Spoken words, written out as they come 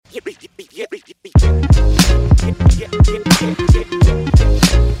Welcome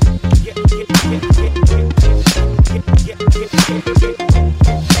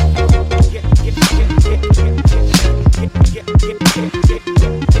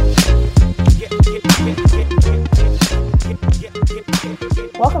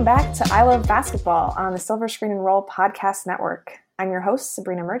back to I Love Basketball on the Silver Screen and Roll Podcast Network. I'm your host,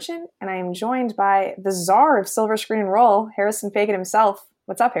 Sabreena Merchant, and I am joined by the czar of Silver Screen and Roll, Harrison Faigen himself.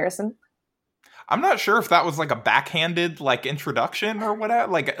 What's up, Harrison? I'm not sure if that was like a backhanded introduction or whatever,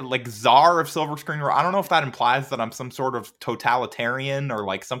 like czar of Silver Screen and Roll. I don't know if that implies that I'm some sort of totalitarian or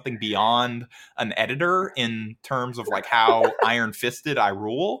like something beyond an editor in terms of like how iron-fisted I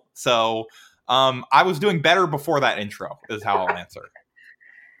rule. So I was doing better before that intro is how I'll answer.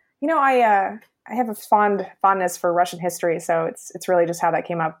 You know, I have a fondness for Russian history, so it's really just how that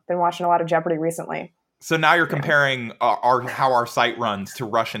came up. Been watching a lot of Jeopardy recently. So now you're comparing how our site runs to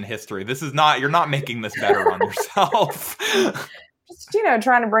Russian history. You're not making this better on yourself. Just,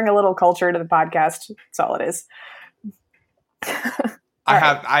 trying to bring a little culture to the podcast. That's all it is.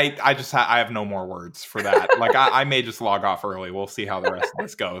 I have no more words for that. Like I may just log off early. We'll see how the rest of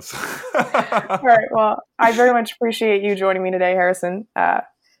this goes. All right. Well, I very much appreciate you joining me today, Harrison.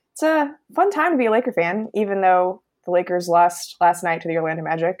 It's a fun time to be a Laker fan, even though the Lakers lost last night to the Orlando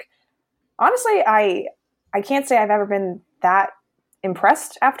Magic. Honestly, I can't say I've ever been that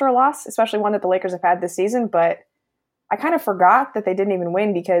impressed after a loss, especially one that the Lakers have had this season, but I kind of forgot that they didn't even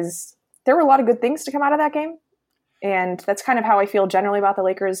win because there were a lot of good things to come out of that game. And that's kind of how I feel generally about the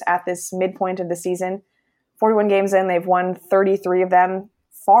Lakers at this midpoint of the season. 41 games in, they've won 33 of them,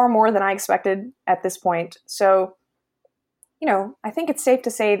 far more than I expected at this point. So, I think it's safe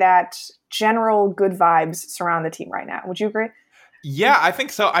to say that general good vibes surround the team right now. Would you agree? Yeah, I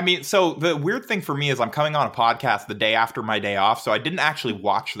think so. I mean, so the weird thing for me is I'm coming on a podcast the day after my day off, so I didn't actually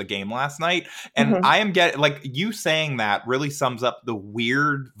watch the game last night. And I am getting, you saying that really sums up the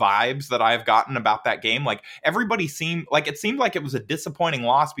weird vibes that I've gotten about that game. Like, everybody seemed like it was a disappointing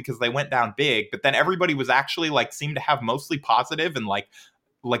loss because they went down big, but then everybody was actually seemed to have mostly positive and like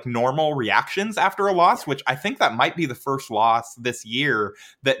normal reactions after a loss, which I think that might be the first loss this year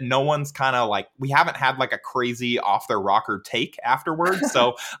that no one's kind of we haven't had a crazy off their rocker take afterwards.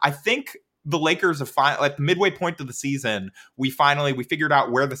 So I think the Lakers have at the midway point of the season, we figured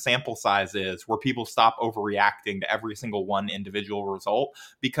out where the sample size is, where people stop overreacting to every single one individual result,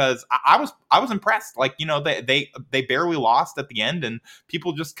 because I was impressed. They barely lost at the end, and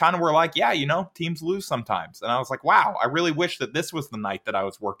people just kind of were like, yeah, teams lose sometimes. And I was like, wow, I really wish that this was the night that I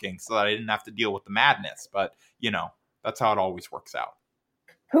was working so that I didn't have to deal with the madness. But, that's how it always works out.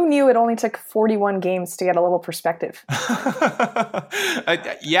 Who knew it only took 41 games to get a little perspective?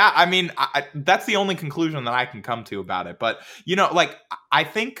 Yeah, I mean, that's the only conclusion that I can come to about it. But, I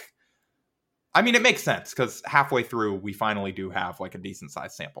think, it makes sense because halfway through, we finally do have a decent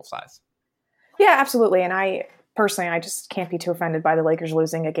sized sample size. Yeah, absolutely. And I just can't be too offended by the Lakers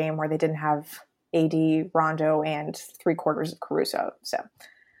losing a game where they didn't have AD, Rondo, and 3/4 of Caruso. So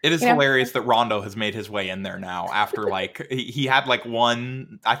it is hilarious that Rondo has made his way in there now after he had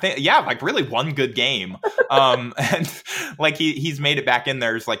one, I think, really one good game. And he's made it back in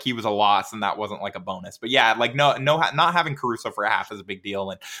there as he was a loss and that wasn't a bonus. But yeah, not having Caruso for a half is a big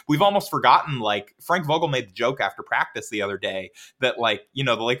deal. And we've almost forgotten, Frank Vogel made the joke after practice the other day that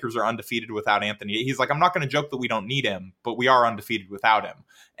the Lakers are undefeated without Anthony. He's like, I'm not going to joke that we don't need him, but we are undefeated without him.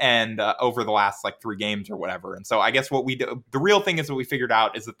 And over the last 3 games or whatever. And so I guess what we do, the real thing is what we figured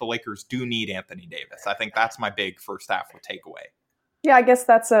out is that the Lakers do need Anthony Davis. I think that's my big first half takeaway. Yeah, I guess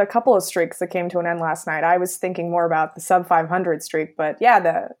that's a couple of streaks that came to an end last night. I was thinking more about the sub 500 streak, but yeah,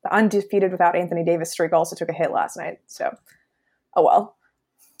 the undefeated without Anthony Davis streak also took a hit last night. So, oh well.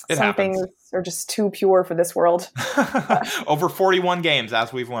 Some things are just too pure for this world. Over 41 games,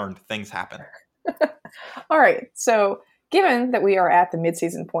 as we've learned, things happen. All right, so given that we are at the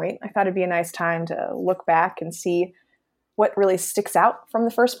midseason point, I thought it'd be a nice time to look back and see what really sticks out from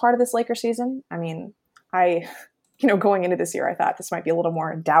the first part of this Laker season. I mean, going into this year, I thought this might be a little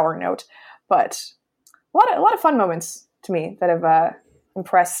more dour note, but a lot of fun moments to me that have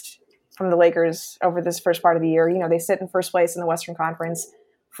impressed from the Lakers over this first part of the year. They sit in first place in the Western Conference,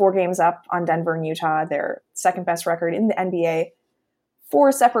 4 games up on Denver and Utah, their second best record in the NBA,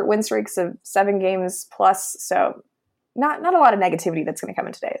 4 separate win streaks of 7 games plus. So not a lot of negativity that's going to come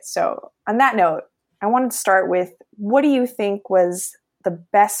in today. So on that note, I wanted to start with, what do you think was the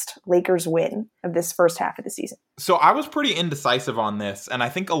best Lakers win of this first half of the season? So I was pretty indecisive on this, and I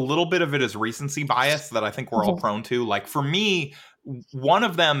think a little bit of it is recency bias that I think we're all prone to. For me, one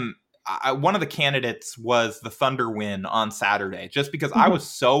of them, one of the candidates was the Thunder win on Saturday, just because I was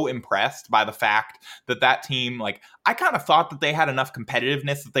so impressed by the fact that team, like, I kind of thought that they had enough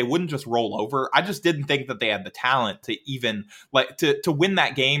competitiveness that they wouldn't just roll over. I just didn't think that they had the talent to even like to win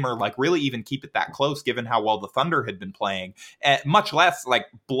that game, or like really even keep it that close, given how well the Thunder had been playing, and much less like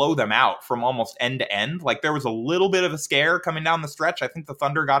blow them out from almost end to end. Like, there was a little bit of a scare coming down the stretch. I think the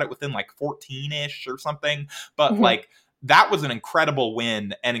Thunder got it within like 14-ish or something, but like, that was an incredible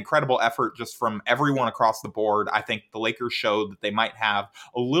win and incredible effort just from everyone across the board. I think the Lakers showed that they might have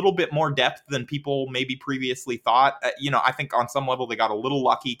a little bit more depth than people maybe previously thought. I think on some level they got a little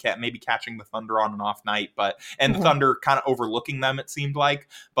lucky, maybe catching the Thunder on an off night, and the Thunder kind of overlooking them, it seemed like.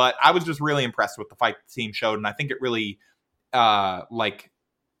 But I was just really impressed with the fight the team showed, and I think it really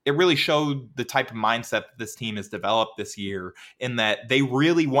it really showed the type of mindset that this team has developed this year, in that they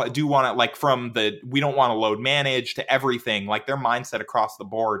really want to, like, from the we don't want to load manage to everything. Like, their mindset across the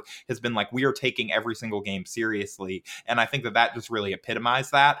board has been like, we are taking every single game seriously. And I think that just really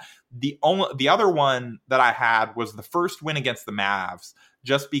epitomized that. The other one that I had was the first win against the Mavs,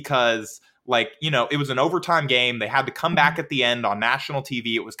 just because, like, it was an overtime game. They had to come back at the end on national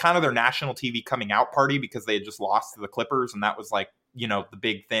TV. It was kind of their national TV coming out party because they had just lost to the Clippers. And that was like, the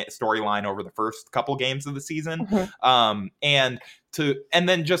big storyline over the first couple games of the season. And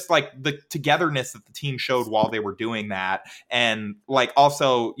then just like the togetherness that the team showed while they were doing that. And like,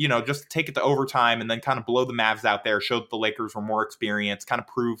 also, just take it to overtime and then kind of blow the Mavs out there, showed that the Lakers were more experienced, kind of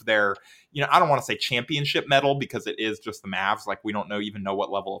prove their, I don't want to say championship medal, because it is just the Mavs. Like, we don't even know what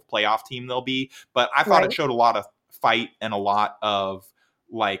level of playoff team they'll be, but I thought it showed a lot of fight and a lot of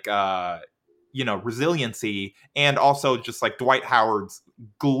like, resiliency, and also just like Dwight Howard's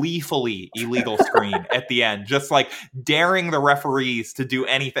gleefully illegal screen at the end, just like daring the referees to do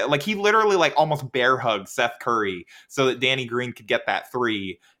anything. Like, he literally like almost bear hugged Seth Curry so that Danny Green could get that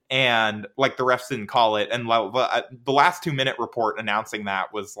three. And like, the refs didn't call it. And the last 2-minute report announcing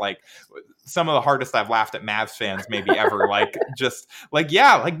that was like some of the hardest I've laughed at Mavs fans maybe ever. Like, just like,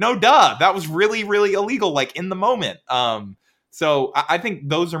 yeah, like, no duh, that was really, really illegal, like, in the moment. So I think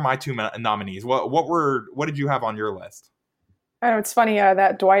those are my two nominees. What did you have on your list? I know, it's funny,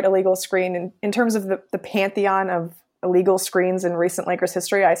 that Dwight illegal screen, in terms of the pantheon of illegal screens in recent Lakers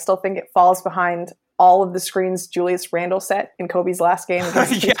history, I still think it falls behind all of the screens Julius Randle set in Kobe's last game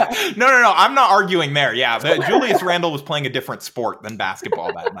against Utah. No, I'm not arguing there. Yeah, but Julius Randle was playing a different sport than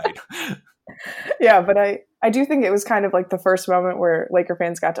basketball that night. Yeah, but I do think it was kind of like the first moment where Laker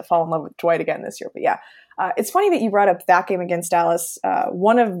fans got to fall in love with Dwight again this year. But yeah, it's funny that you brought up that game against Dallas.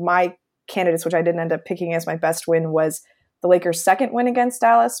 One of my candidates, which I didn't end up picking as my best win, was the Lakers' second win against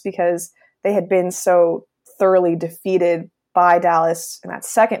Dallas, because they had been so thoroughly defeated by Dallas in that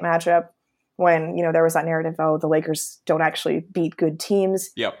second matchup, when, there was that narrative, oh, the Lakers don't actually beat good teams.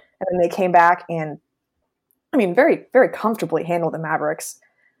 Yep. And then they came back and, very, very comfortably handled the Mavericks.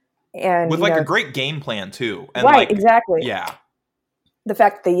 And with like a great game plan too. And right, exactly. Yeah. The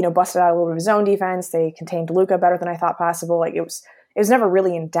fact that they, busted out a little bit of zone defense, they contained Luka better than I thought possible. Like, it was never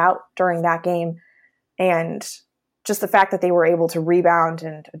really in doubt during that game. And just the fact that they were able to rebound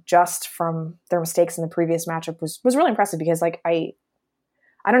and adjust from their mistakes in the previous matchup was really impressive, because like, I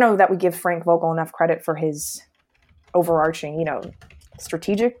don't know that we give Frank Vogel enough credit for his overarching,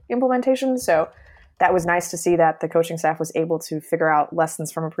 strategic implementation. So that was nice to see that the coaching staff was able to figure out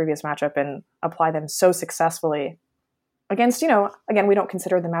lessons from a previous matchup and apply them so successfully against, again, we don't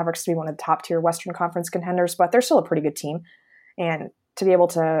consider the Mavericks to be one of the top tier Western Conference contenders, but they're still a pretty good team. And to be able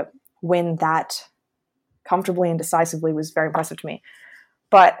to win that comfortably and decisively was very impressive to me.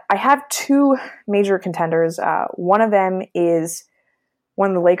 But I have two major contenders. One of them is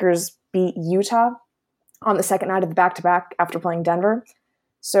when the Lakers beat Utah on the second night of the back-to-back after playing Denver.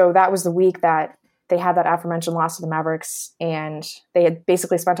 So that was the week that they had that aforementioned loss to the Mavericks, and they had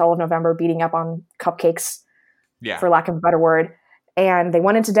basically spent all of November beating up on cupcakes, for lack of a better word. And they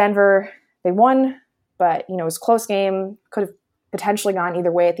went into Denver. They won, but, it was a close game. Could have potentially gone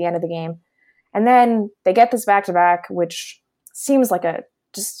either way at the end of the game. And then they get this back-to-back, which seems like a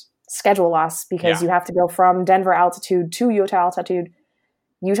just schedule loss, because you have to go from Denver altitude to Utah altitude.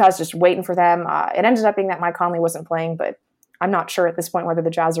 Utah's just waiting for them. It ended up being that Mike Conley wasn't playing, but I'm not sure at this point whether the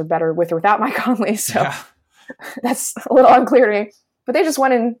Jazz are better with or without Mike Conley. So that's a little unclear to me. But they just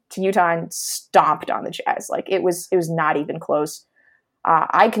went into Utah and stomped on the Jazz. Like, it was not even close.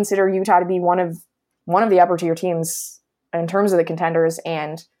 I consider Utah to be one of the upper tier teams in terms of the contenders.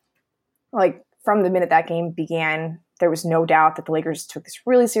 And like, from the minute that game began, there was no doubt that the Lakers took this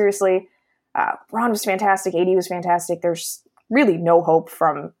really seriously. Ron was fantastic. AD was fantastic. There's really no hope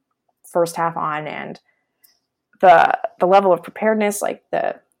from first half on, and the level of preparedness, like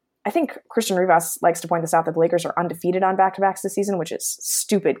the I think Christian Rivas likes to point this out that the Lakers are undefeated on back-to-backs this season, which is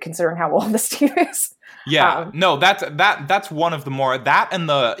stupid considering how old this team is. Yeah, no, that's one of the more that and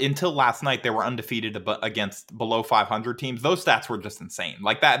the until last night they were undefeated against below 500 teams. Those stats were just insane.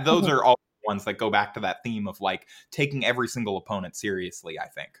 Like that, those are all ones that go back to that theme of like taking every single opponent seriously, I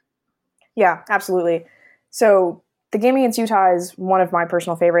think. Yeah, absolutely. So the game against Utah is one of my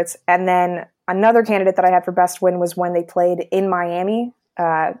personal favorites. And then another candidate that I had for best win was when they played in Miami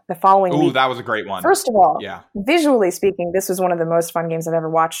the following week. Ooh, that was a great one. First of all, visually speaking, this was one of the most fun games I've ever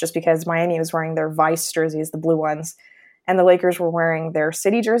watched just because Miami was wearing their Vice jerseys, the blue ones, and the Lakers were wearing their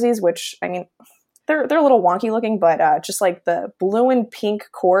City jerseys, which, I mean, they're a little wonky looking, but just like the blue and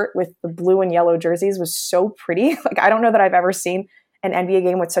pink court with the blue and yellow jerseys was so pretty. Like, I don't know that I've ever seen an NBA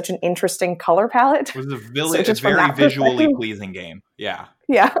game with such an interesting color palette. It was a very visually pleasing game. Yeah.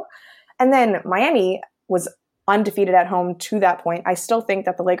 Yeah. And then Miami was undefeated at home to that point. I still think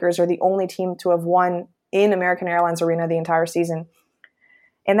that the Lakers are the only team to have won in American Airlines Arena the entire season.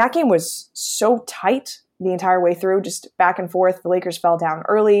 And that game was so tight the entire way through, just back and forth. The Lakers fell down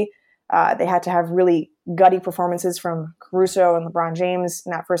early. They had to have really gutty performances from Caruso and LeBron James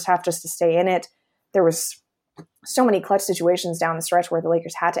in that first half just to stay in it. There was so many clutch situations down the stretch where the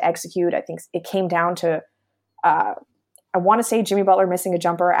Lakers had to execute. I think it came down to, I want to say Jimmy Butler missing a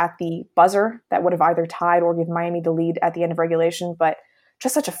jumper at the buzzer that would have either tied or given Miami the lead at the end of regulation. But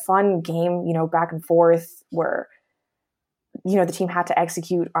just such a fun game, back and forth where, the team had to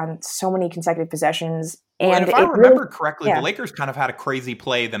execute on so many consecutive possessions. And if I remember correctly, the Lakers kind of had a crazy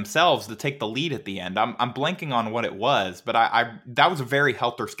play themselves to take the lead at the end. I'm blanking on what it was, but that was a very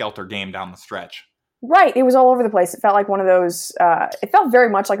helter-skelter game down the stretch. Right. It was all over the place. It felt like one of those, it felt very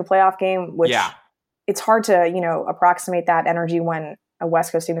much like a playoff game, which it's hard to, approximate that energy when a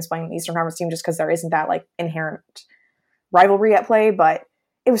West Coast team is playing an Eastern Conference team just because there isn't that like inherent rivalry at play. But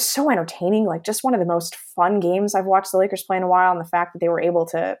it was so entertaining, like just one of the most fun games I've watched the Lakers play in a while. And the fact that they were able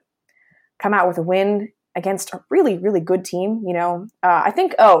to come out with a win against a really, really good team, I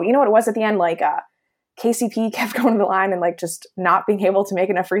think, you know what it was at the end? Like KCP kept going to the line and like just not being able to make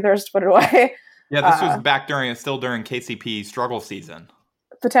enough free throws to put it away. Yeah, this was still during KCP struggle season.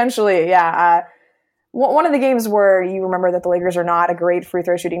 Potentially, yeah. One of the games where you remember that the Lakers are not a great free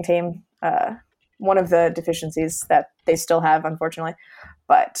throw shooting team. One of the deficiencies that they still have, unfortunately.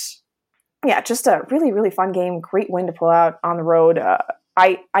 But yeah, just a really, really fun game. Great win to pull out on the road.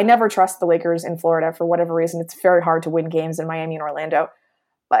 I never trust the Lakers in Florida for whatever reason. It's very hard to win games in Miami and Orlando.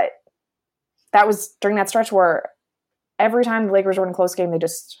 But that was during that stretch where every time the Lakers were in a close game, they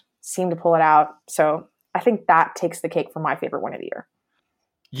just seemed to pull it out. So I think that takes the cake for my favorite win of the year.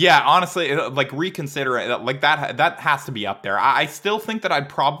 Yeah, honestly, like reconsider it. Like that has to be up there. I still think that I'd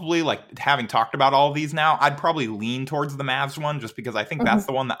probably, like, having talked about all of these now, I'd probably lean towards the Mavs one just because I think that's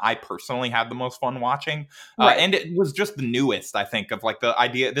the one that I personally had the most fun watching. Right. And it was just the newest, I think, of like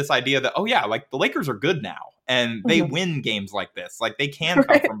this idea that, oh yeah, like the Lakers are good now. And they win games like this. Like they can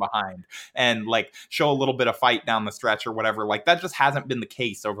come from behind and like show a little bit of fight down the stretch or whatever. Like that just hasn't been the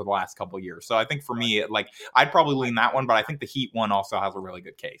case over the last couple of years. So I think for me, like I'd probably lean that one, but I think the Heat one also has a really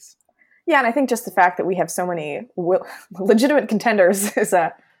good case. Yeah, and I think just the fact that we have so many legitimate contenders is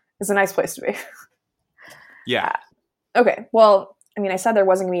a nice place to be. Yeah. Okay. Well, I mean, I said there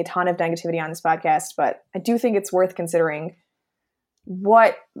wasn't going to be a ton of negativity on this podcast, but I do think it's worth considering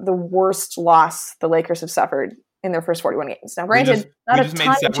what the worst loss the Lakers have suffered in their first 41 games. Now, granted, we just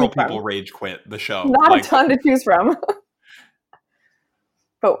made several people rage quit the show. Not a ton to choose from.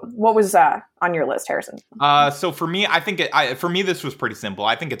 But what was on your list, Harrison? So for me, I think for me this was pretty simple.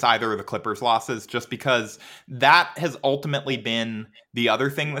 I think it's either of the Clippers losses, just because that has ultimately been the other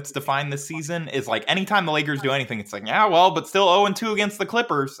thing that's defined this season. Is like anytime the Lakers do anything, it's like, yeah, well, but still 0-2 against the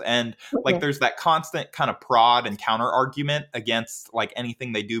Clippers, and like there's that constant kind of prod and counter argument against like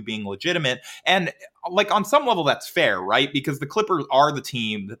anything they do being legitimate. And like on some level that's fair, right? Because the Clippers are the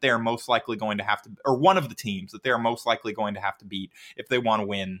team that they are most likely going to have to, or one of the teams that they are most likely going to have to beat if they want to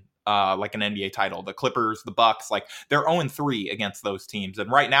win like an NBA title. The Clippers, the Bucks, like they're 0-3 against those teams.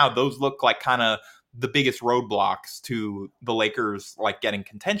 And right now those look like kind of the biggest roadblocks to the Lakers like getting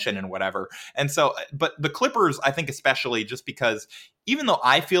contention and whatever. And so, but the Clippers, I think especially just because even though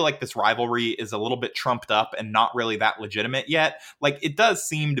I feel like this rivalry is a little bit trumped up and not really that legitimate yet, like it does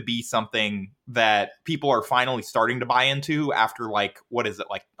seem to be something that people are finally starting to buy into after like, what is it,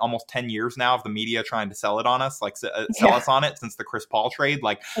 like almost 10 years now of the media trying to sell it on us, like sell us on it since the Chris Paul trade.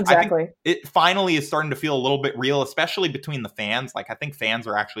 Like exactly. I think it finally is starting to feel a little bit real, especially between the fans. Like I think fans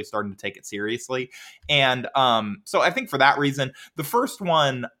are actually starting to take it seriously. And so I think for that reason, the first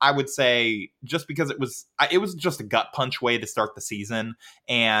one, I would say just because it was just a gut punch way to start the season.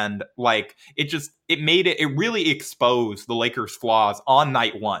 And like, it really exposed the Lakers' flaws on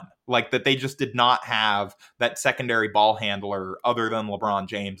night one. Like that they just did not have that secondary ball handler other than LeBron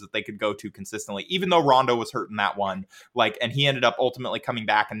James that they could go to consistently, even though Rondo was hurt in that one. Like, and he ended up ultimately coming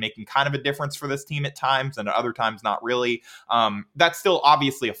back and making kind of a difference for this team at times, and at other times not really. That's still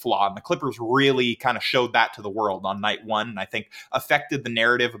obviously a flaw, and the Clippers really kind of showed that to the world on night one, and I think affected the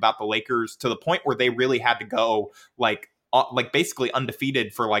narrative about the Lakers to the point where they really had to go like basically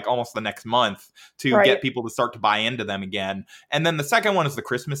undefeated for like almost the next month to get people to start to buy into them again. And then the second one is the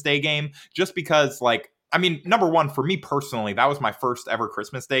Christmas Day game, just because like, I mean, number one, for me personally, that was my first ever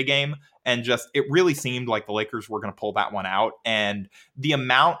Christmas Day game. And just, it really seemed like the Lakers were going to pull that one out. And the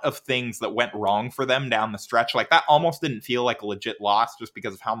amount of things that went wrong for them down the stretch, like that almost didn't feel like a legit loss just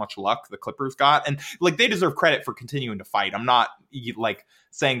because of how much luck the Clippers got. And like, they deserve credit for continuing to fight. I'm not like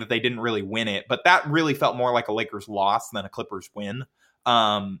saying that they didn't really win it, but that really felt more like a Lakers loss than a Clippers win.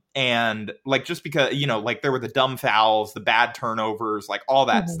 And like, just because, you know, like there were the dumb fouls, the bad turnovers, like all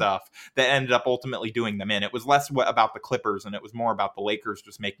that stuff that ended up ultimately doing them in. It was less about the Clippers and it was more about the Lakers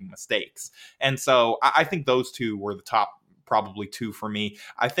just making mistakes. And so I think those two were the top, probably two for me.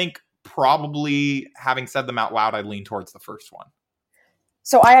 I think probably, having said them out loud, I'd lean towards the first one.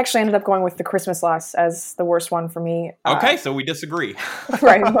 So I actually ended up going with the Christmas loss as the worst one for me. Okay, so we disagree.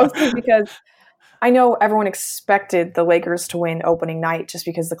 Right, mostly because I know everyone expected the Lakers to win opening night just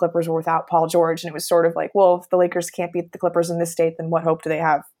because the Clippers were without Paul George. And it was sort of like, well, if the Lakers can't beat the Clippers in this state, then what hope do they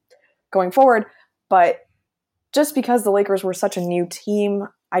have going forward? But just because the Lakers were such a new team,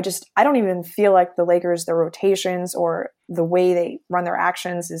 I don't even feel like the Lakers, their rotations or the way they run their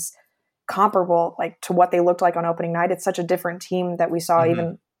actions is comparable like to what they looked like on opening night. It's such a different team that we saw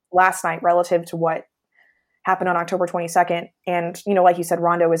even last night relative to what happened on October 22nd. And, you know, like you said,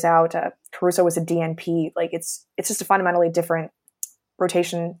 Rondo was out, Caruso was a DNP. Like it's just a fundamentally different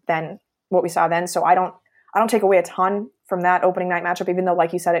rotation than what we saw then. So I don't take away a ton from that opening night matchup, even though,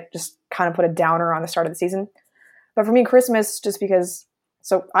 like you said, it just kind of put a downer on the start of the season. But for me, Christmas, just because,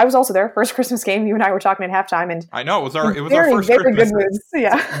 so I was also there, first Christmas game. You and I were talking at halftime, and I know it was our first very Christmas. Good moods.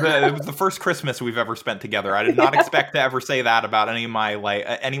 Yeah, It was the first Christmas we've ever spent together. I did not expect to ever say that about any of my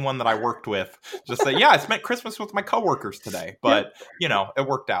anyone that I worked with. Just say, yeah, I spent Christmas with my coworkers today, but you know, it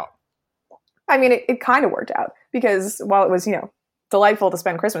worked out. I mean, it kind of worked out because while it was, you know, delightful to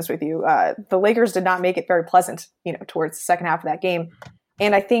spend Christmas with you, the Lakers did not make it very pleasant, you know, towards the second half of that game.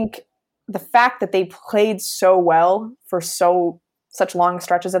 And I think the fact that they played so well for such long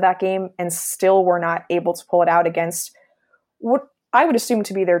stretches of that game and still were not able to pull it out against what I would assume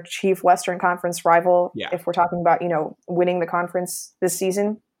to be their chief Western Conference rival. Yeah. If we're talking about, you know, winning the conference this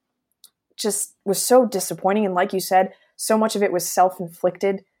season, just was so disappointing. And like you said, so much of it was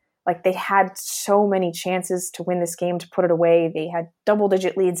self-inflicted. Like they had so many chances to win this game, to put it away. They had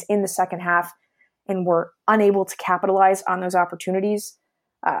double-digit leads in the second half and were unable to capitalize on those opportunities.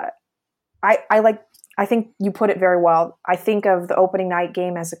 I think you put it very well. I think of the opening night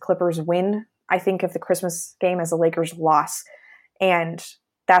game as a Clippers win. I think of the Christmas game as a Lakers loss. And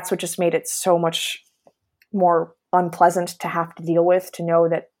that's what just made it so much more unpleasant to have to deal with, to know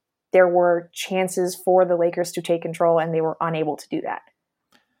that there were chances for the Lakers to take control and they were unable to do that.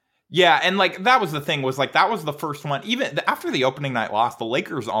 Yeah, and like that was the thing, was like that was the first one. Even after the opening night loss, the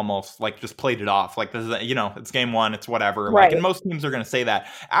Lakers almost like just played it off. Like this is, you know, it's game one, it's whatever. Right. Like, and most teams are going to say that.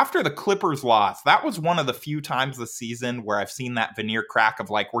 After the Clippers loss, that was one of the few times this season where I've seen that veneer crack of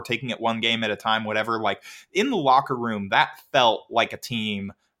like we're taking it one game at a time, whatever. Like in the locker room, that felt like a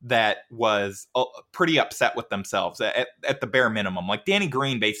team that was pretty upset with themselves at the bare minimum. Like Danny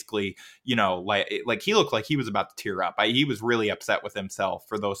Green basically, you know, like he looked like he was about to tear up. He was really upset with himself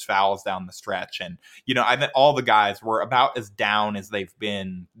for those fouls down the stretch. And, you know, I think all the guys were about as down as they've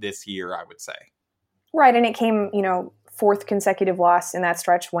been this year, I would say. Right. And it came, you know, fourth consecutive loss in that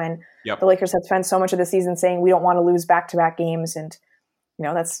stretch when the Lakers had spent so much of the season saying we don't want to lose back-to-back games. And, you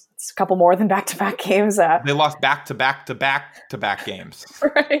know, it's a couple more than back-to-back games. They lost back-to-back games.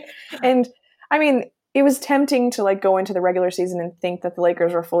 Right. And I mean, it was tempting to like go into the regular season and think that the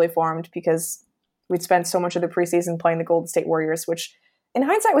Lakers were fully formed because we'd spent so much of the preseason playing the Golden State Warriors, which in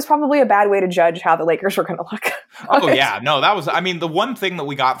hindsight was probably a bad way to judge how the Lakers were going to look. Oh yeah, no, that was, I mean, the one thing that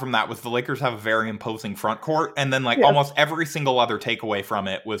we got from that was the Lakers have a very imposing front court. And then like almost every single other takeaway from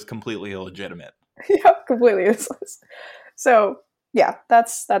it was completely illegitimate. Yeah, completely useless. So yeah,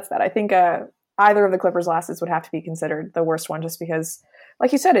 that's that. I think either of the Clippers losses would have to be considered the worst one, just because,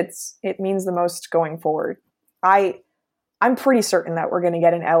 like you said, it means the most going forward. I I'm pretty certain that we're going to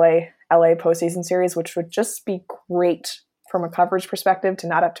get an LA postseason series, which would just be great from a coverage perspective to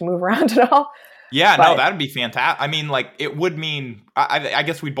not have to move around at all. Yeah, no, that'd be fantastic. I mean, like, it would mean, I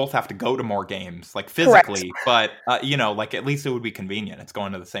guess we'd both have to go to more games, like, physically, correct. but, like, at least it would be convenient. It's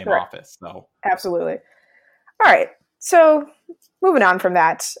going to the same Correct. office, so. Absolutely. All right, so moving on from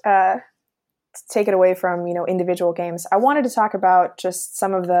that, to take it away from, individual games, I wanted to talk about just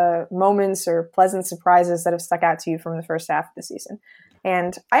some of the moments or pleasant surprises that have stuck out to you from the first half of the season.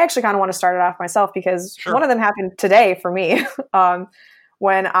 And I actually kind of want to start it off myself because one of them happened today for me.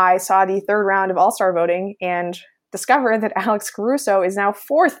 When I saw the third round of All-Star voting and discovered that Alex Caruso is now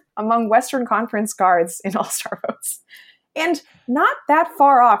 4th among Western Conference guards in All-Star votes. And not that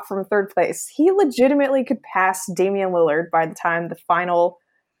far off from 3rd place. He legitimately could pass Damian Lillard by the time the final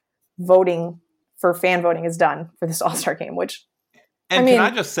voting for fan voting is done for this All-Star game, which... And can I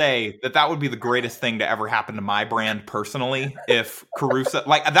just say that would be the greatest thing to ever happen to my brand personally if Caruso,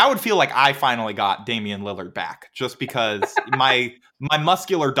 like, that would feel like I finally got Damian Lillard back just because my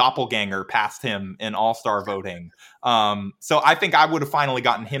muscular doppelganger passed him in All-Star voting. So I think I would have finally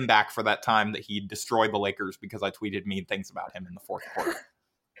gotten him back for that time that he destroyed the Lakers because I tweeted mean things about him in the 4th quarter.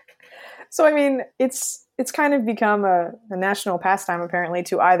 So, it's kind of become a national pastime, apparently,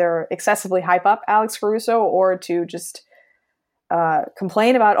 to either excessively hype up Alex Caruso or to just...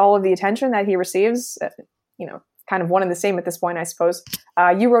 complain about all of the attention that he receives, kind of one and the same at this point, I suppose.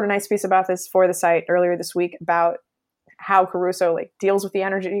 You wrote a nice piece about this for the site earlier this week about how Caruso deals with the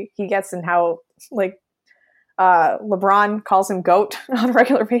energy he gets and how LeBron calls him GOAT on a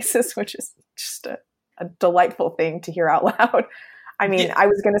regular basis, which is just a delightful thing to hear out loud. I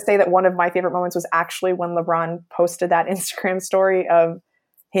was going to say that one of my favorite moments was actually when LeBron posted that Instagram story of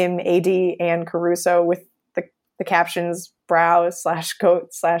him, AD, and Caruso with the captions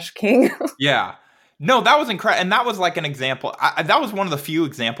brow/goat/king. Yeah. No, that was incredible. And that was like an example. That was one of the few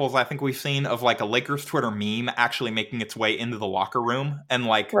examples I think we've seen of like a Lakers Twitter meme actually making its way into the locker room and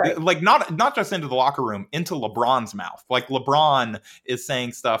like not just into the locker room, into LeBron's mouth. Like LeBron is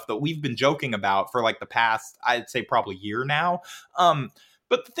saying stuff that we've been joking about for like the past, I'd say probably year now.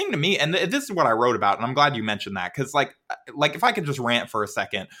 But the thing to me, and this is what I wrote about, and I'm glad you mentioned that, because like if I could just rant for a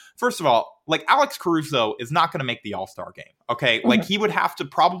second. First of all, like Alex Caruso is not going to make the All-Star game, okay? Mm-hmm. Like he would have to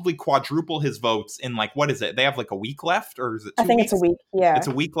probably quadruple his votes in like, what is it? They have like a week left, or is it 2 weeks? I think it's a week, yeah. It's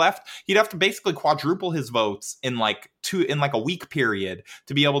a week left. He'd have to basically quadruple his votes in like a week period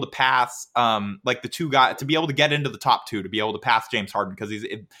to be able to pass like the two guys, to be able to get into the top 2, to be able to pass James Harden, because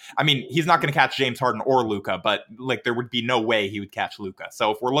he's not going to catch James Harden or Luka, but like there would be no way he would catch Luka.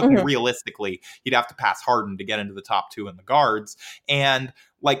 So if we're looking realistically, he'd have to pass Harden to get into the top 2 in the guards. And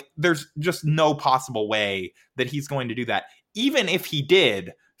like, there's just no possible way that he's going to do that. Even if he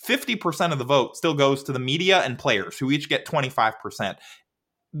did, 50% of the vote still goes to the media and players, who each get 25%.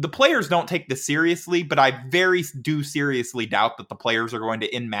 The players don't take this seriously, but I do seriously doubt that the players are going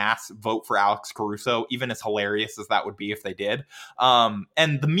to en masse vote for Alex Caruso, even as hilarious as that would be if they did. And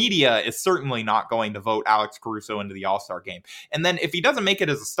the media is certainly not going to vote Alex Caruso into the All-Star game. And then if he doesn't make it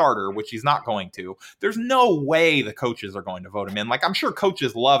as a starter, which he's not going to, there's no way the coaches are going to vote him in. Like, I'm sure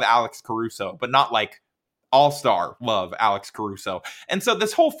coaches love Alex Caruso, but not like All-Star love Alex Caruso. And so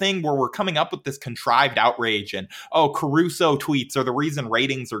this whole thing where we're coming up with this contrived outrage and, Caruso tweets are the reason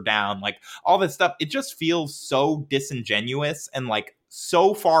ratings are down, like all this stuff, it just feels so disingenuous and like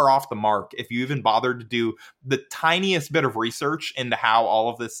so far off the mark if you even bothered to do the tiniest bit of research into how all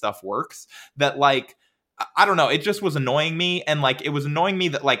of this stuff works, that like, I don't know, it just was annoying me. And like, it was annoying me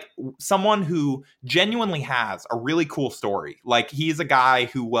that like someone who genuinely has a really cool story, like he's a guy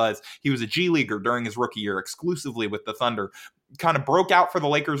he was a G Leaguer during his rookie year exclusively with the Thunder, kind of broke out for the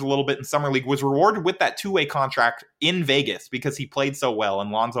Lakers a little bit in summer league, was rewarded with that 2-way contract in Vegas because he played so well in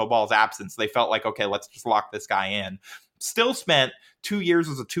Lonzo Ball's absence. They felt like, okay, let's just lock this guy in. Still spent 2 years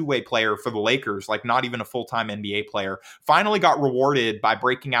as a 2-way player for the Lakers, like not even a full-time NBA player. Finally got rewarded by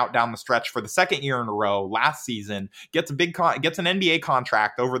breaking out down the stretch for the second year in a row last season, gets an NBA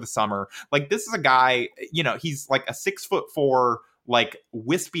contract over the summer. Like, this is a guy, he's like a 6'4", like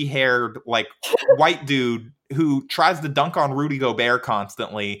wispy haired, like white dude who tries to dunk on Rudy Gobert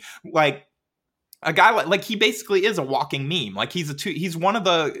constantly. Like, a guy like he basically is a walking meme. Like he's one of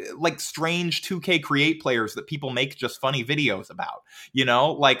the like strange 2K create players that people make just funny videos about,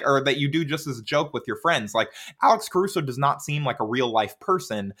 like, or that you do just as a joke with your friends. Like, Alex Caruso does not seem like a real life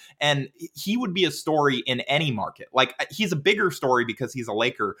person, and he would be a story in any market. Like, he's a bigger story because he's a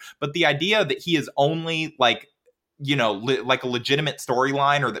Laker, but the idea that he is only like like a legitimate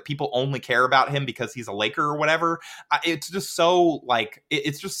storyline, or that people only care about him because he's a Laker or whatever. It's just so like,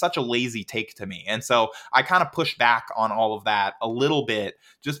 it's just such a lazy take to me. And so I kind of push back on all of that a little bit,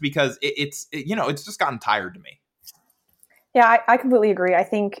 just because it's just gotten tired to me. Yeah, I completely agree. I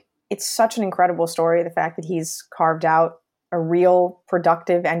think it's such an incredible story, the fact that he's carved out a real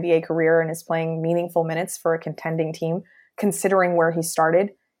productive NBA career and is playing meaningful minutes for a contending team, considering where he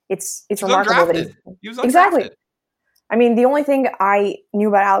started. It's remarkable that he was undrafted. Exactly. I mean, the only thing I knew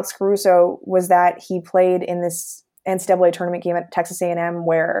about Alex Caruso was that he played in this NCAA tournament game at Texas A&M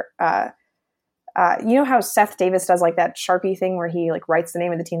where, you know how Seth Davis does like that Sharpie thing where he like writes the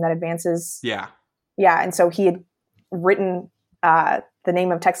name of the team that advances? Yeah. Yeah, and so he had written the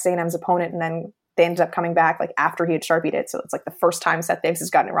name of Texas A&M's opponent, and then they ended up coming back like after he had Sharpied it. So it's like the first time Seth Davis has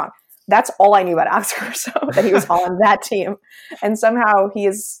gotten it wrong. That's all I knew about Alex Caruso, that he was on that team. And somehow he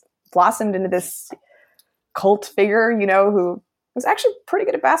has blossomed into this cult figure, who was actually pretty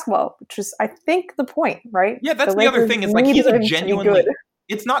good at basketball, which is, I think, the point, right? Yeah, that's the other thing is like he's a genuinely,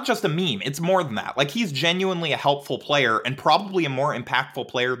 it's not just a meme. It's more than that. Like he's genuinely a helpful player and probably a more impactful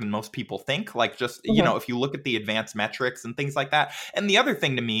player than most people think. Like just, if you look at the advanced metrics and things like that. And the other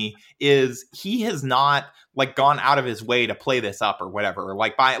thing to me is he has not like gone out of his way to play this up or whatever.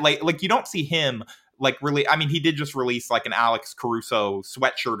 Like like you don't see him like really, I mean, he did just release like an Alex Caruso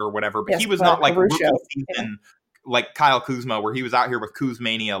sweatshirt or whatever, but he was not like rookie season, like Kyle Kuzma, where he was out here with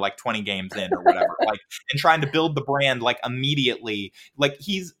Kuzmania like 20 games in or whatever, like, and trying to build the brand like immediately. Like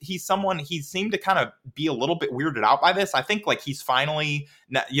he's someone, he seemed to kind of be a little bit weirded out by this. I think like he's finally,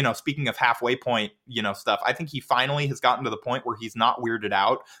 speaking of halfway point, stuff, I think he finally has gotten to the point where he's not weirded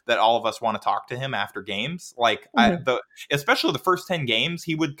out that all of us want to talk to him after games. Like especially the first 10 games,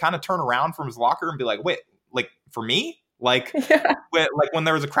 he would kind of turn around from his locker and be like, wait, like for me? Like, like when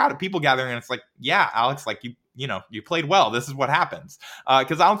there was a crowd of people gathering and it's like, yeah, Alex, like you played well. This is what happens.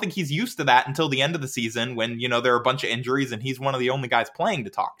 Because I don't think he's used to that until the end of the season when, there are a bunch of injuries and he's one of the only guys playing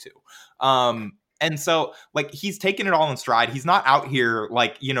to talk to. And so like he's taken it all in stride. He's not out here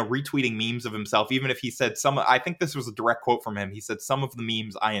like, retweeting memes of himself, even if he said I think this was a direct quote from him. He said some of the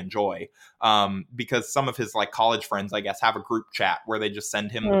memes I enjoy because some of his like college friends, I guess, have a group chat where they just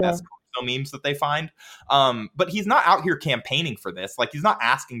send him the best memes that they find. But he's not out here campaigning for this. Like he's not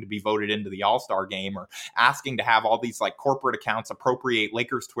asking to be voted into the All-Star game or asking to have all these like corporate accounts appropriate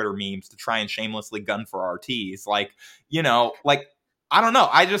Lakers Twitter memes to try and shamelessly gun for RTs. Like, like, I don't know.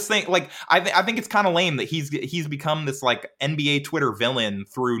 I just think like, I think it's kind of lame that he's become this like NBA Twitter villain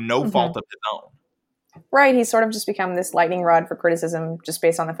through no fault of his own. Right. He's sort of just become this lightning rod for criticism just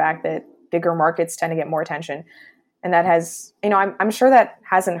based on the fact that bigger markets tend to get more attention. And that has, I'm sure that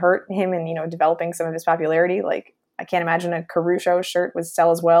hasn't hurt him in, developing some of his popularity. Like, I can't imagine a Caruso shirt would sell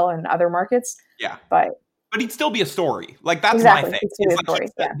as well in other markets. Yeah. But he'd still be a story. Like, that's my thing.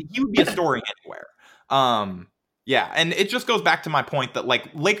 He would be a story anywhere. Yeah. And it just goes back to my point that, like,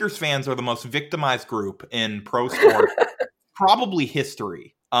 Lakers fans are the most victimized group in pro sport, probably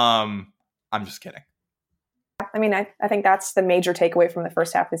history. I'm just kidding. I mean, I think that's the major takeaway from the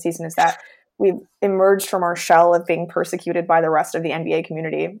first half of the season is that we've emerged from our shell of being persecuted by the rest of the NBA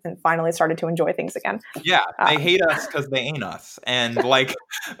community and finally started to enjoy things again. Yeah, they hate us because they ain't us, and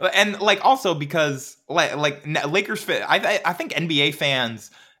also because like Lakers. I think NBA fans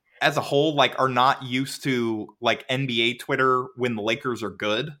as a whole like are not used to like NBA Twitter when the Lakers are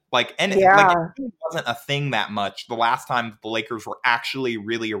good. Like, and like it wasn't a thing that much the last time the Lakers were actually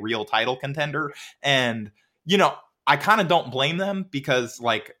really a real title contender, and I kind of don't blame them because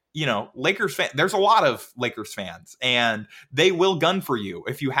like. Lakers fan. There's a lot of Lakers fans, and they will gun for you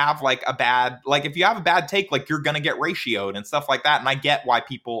if you have like a bad take. Like you're gonna get ratioed and stuff like that. And I get why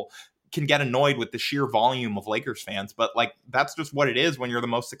people can get annoyed with the sheer volume of Lakers fans, but like that's just what it is when you're the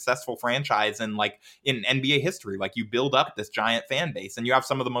most successful franchise in NBA history. Like you build up this giant fan base, and you have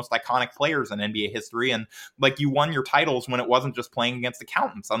some of the most iconic players in NBA history, and like you won your titles when it wasn't just playing against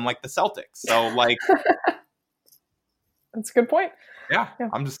accountants, unlike the Celtics. So like. That's a good point. Yeah,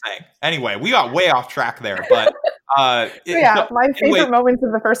 I'm just saying. Anyway, we got way off track there, but my favorite moments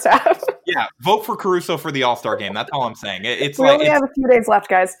of the first half. Yeah, vote for Caruso for the All-Star game. That's all I'm saying. We only have a few days left,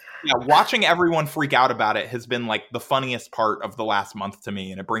 guys. Yeah, watching everyone freak out about it has been like the funniest part of the last month to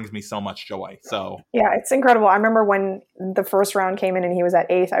me, and it brings me so much joy. So yeah, it's incredible. I remember when the first round came in and he was at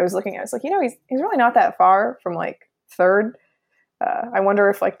 8th. I was looking at it, I was like, he's really not that far from like 3rd. I wonder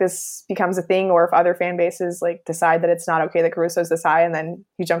if like this becomes a thing or if other fan bases like decide that it's not okay that Caruso's this high and then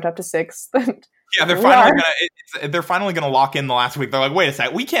he jumped up to 6th. Yeah, they're finally gonna lock in the last week. They're like, wait a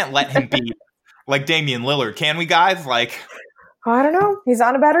sec, we can't let him beat like Damian Lillard, can we, guys? Like, I don't know. He's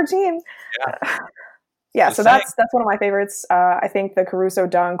on a better team. Yeah. Yeah, Just so saying. that's one of my favorites. I think the Caruso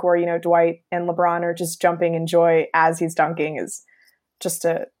dunk where, Dwight and LeBron are just jumping in joy as he's dunking is just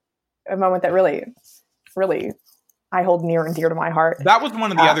a moment that really, really I hold near and dear to my heart. That was one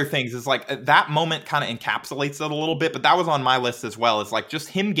of the other things is like that moment kind of encapsulates it a little bit, but that was on my list as well. Is like just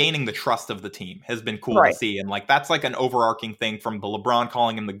him gaining the trust of the team has been cool to see. And like that's like an overarching thing from the LeBron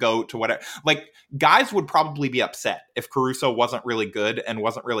calling him the GOAT to whatever. Like guys would probably be upset if Caruso wasn't really good and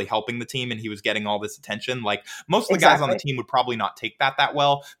wasn't really helping the team and he was getting all this attention. Like most of the guys on the team would probably not take that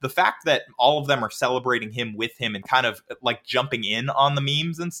well. The fact that all of them are celebrating him with him and kind of like jumping in on the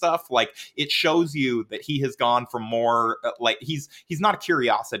memes and stuff, like it shows you that he has gone from more like he's not a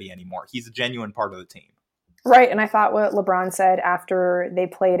curiosity anymore. He's a genuine part of the team. Right. And I thought what LeBron said after they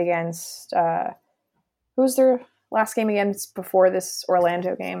played against who was their last game against before this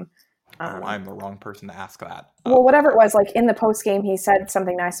Orlando game? I'm the wrong person to ask that. Well, whatever it was, like in the post game, he said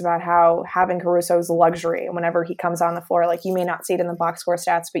something nice about how having Caruso is a luxury. And whenever he comes on the floor, like you may not see it in the box score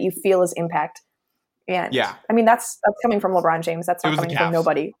stats, but you feel his impact. And yeah, I mean, that's coming from LeBron James. That's not coming from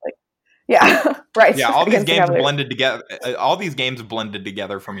nobody. Like, yeah, right. Yeah, all these games blended together. All these games blended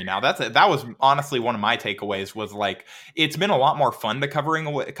together for me now. That was honestly one of my takeaways. Was like it's been a lot more fun to cover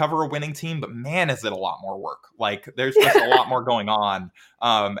a winning team, but man, is it a lot more work. Like there's just a lot more going on,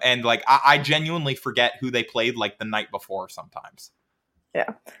 and like I genuinely forget who they played like the night before sometimes.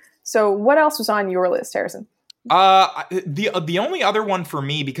 Yeah. So what else was on your list, Harrison? The only other one for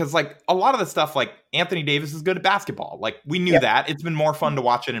me, because like a lot of the stuff, like Anthony Davis is good at basketball. Like we knew that. It's been more fun to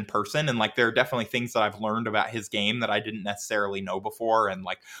watch it in person. And like there are definitely things that I've learned about his game that I didn't necessarily know before, and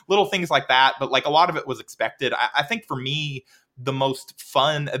like little things like that. But like a lot of it was expected. I think for me, the most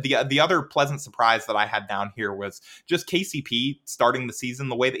fun, the other pleasant surprise that I had down here was just KCP starting the season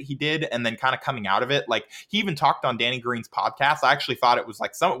the way that he did and then kind of coming out of it. Like he even talked on Danny Green's podcast. I actually thought it was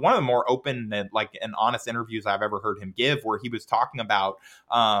like one of the more open and like and honest interviews I've ever heard him give, where he was talking about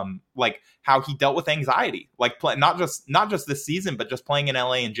like how he dealt with anxiety, like not just this season, but just playing in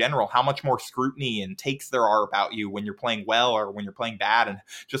LA in general, how much more scrutiny and takes there are about you when you're playing well or when you're playing bad, and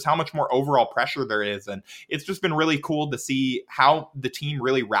just how much more overall pressure there is. And it's just been really cool to see how the team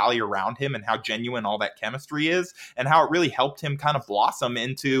really rally around him and how genuine all that chemistry is, and how it really helped him kind of blossom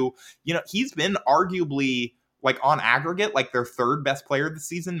into, he's been arguably like on aggregate, like their third best player this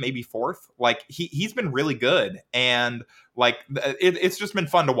season, maybe fourth. Like he's been really good. And like it's just been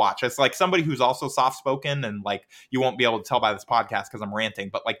fun to watch. It's like somebody who's also soft spoken, and like you won't be able to tell by this podcast because I'm ranting,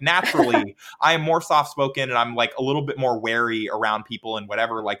 but like naturally I am more soft spoken and I'm like a little bit more wary around people and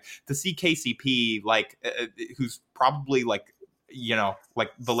whatever. Like to see KCP, like who's probably like, like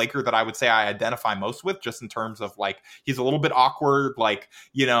the Laker that I would say I identify most with, just in terms of like, he's a little bit awkward, like,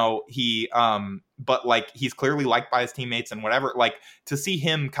 he, but like, he's clearly liked by his teammates and whatever, like to see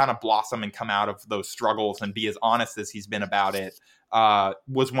him kind of blossom and come out of those struggles and be as honest as he's been about it,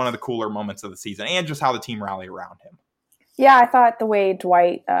 was one of the cooler moments of the season, and just how the team rallied around him. Yeah. I thought the way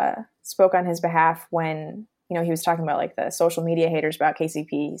Dwight, spoke on his behalf when, he was talking about like the social media haters about KCP.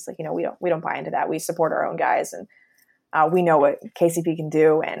 He's like, we don't buy into that. We support our own guys, and we know what KCP can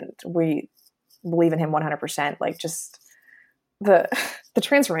do, and we believe in him 100%. Like just the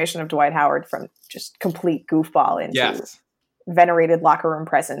transformation of Dwight Howard from just complete goofball into venerated locker room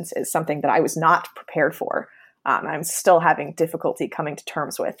presence is something that I was not prepared for. I'm still having difficulty coming to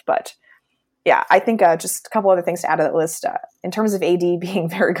terms with, but yeah, I think just a couple other things to add to that list. In terms of AD being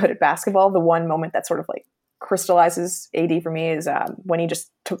very good at basketball, the one moment that sort of like crystallizes AD for me is when he just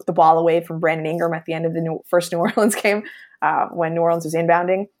took the ball away from Brandon Ingram at the end of the first New Orleans game, when New Orleans was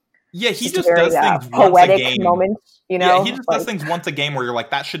inbounding. Yeah, he just does things poetic once a game. Moment, Yeah, he just does things once a game where you're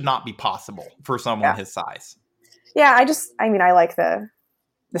like, that should not be possible for someone his size. Yeah, I like the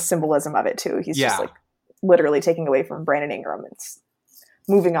symbolism of it too. He's just like literally taking away from Brandon Ingram. It's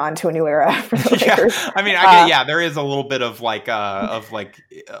moving on to a new era for the Lakers. I mean, I get, there is a little bit of like of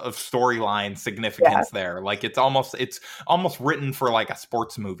storyline significance there. Like it's almost written for like a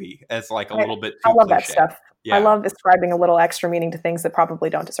sports movie as like a little bit too I love cliche. That stuff. Yeah. I love ascribing a little extra meaning to things that probably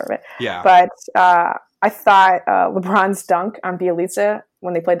don't deserve it. Yeah. But I thought LeBron's dunk on Bielitsa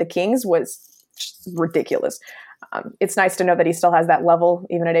when they played the Kings was just ridiculous. It's nice to know that he still has that level,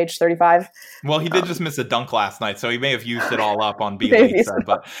 even at age 35. Well, he did just miss a dunk last night, so he may have used it all up on Bielitsa.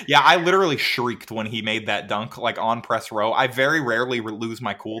 But yeah, I literally shrieked when he made that dunk, like on press row. I very rarely lose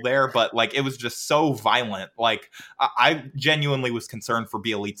my cool there, but like it was just so violent. Like I genuinely was concerned for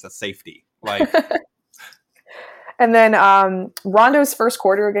Bielitsa's safety. Like. And then Rondo's first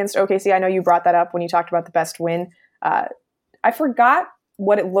quarter against OKC, I know you brought that up when you talked about the best win. I forgot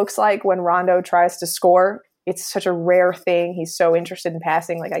what it looks like when Rondo tries to score. It's such a rare thing. He's so interested in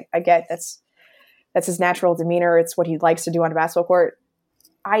passing. Like I get that's That's his natural demeanor. It's what he likes to do on a basketball court.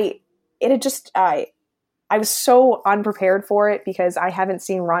 I was so unprepared for it because I haven't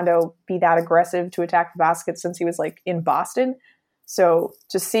seen Rondo be that aggressive to attack the basket since he was like in Boston. So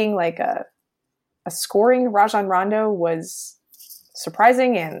just seeing like a scoring Rajon Rondo was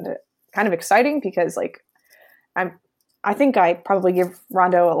surprising and kind of exciting because like I think I probably give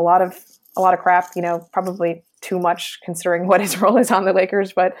Rondo a lot of crap, probably too much considering what his role is on the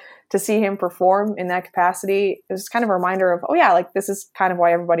Lakers, but to see him perform in that capacity, it was kind of a reminder of, oh yeah, like this is kind of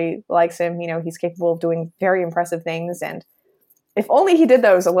why everybody likes him. He's capable of doing very impressive things. And if only he did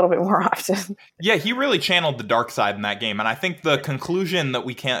those a little bit more often. Yeah, he really channeled the dark side in that game. And I think the conclusion that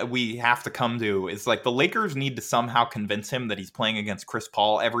we have to come to is like the Lakers need to somehow convince him that he's playing against Chris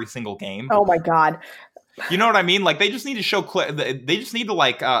Paul every single game. Oh my God. You know what I mean? Like they just need to show they just need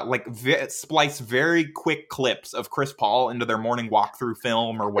to splice very quick clips of Chris Paul into their morning walkthrough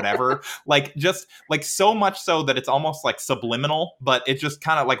film or whatever. Like just like so much so that it's almost like subliminal, but it just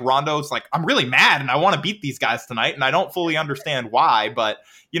kind of like Rondo's like, I'm really mad and I want to beat these guys tonight and I don't fully understand why, but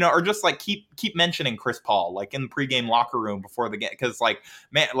or just like keep mentioning Chris Paul like in the pregame locker room before the game, because like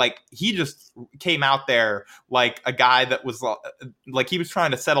man, like he just came out there like a guy that was like he was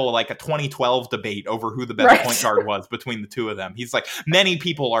trying to settle like a 2012 debate over who the best point guard was between the two of them. He's like, many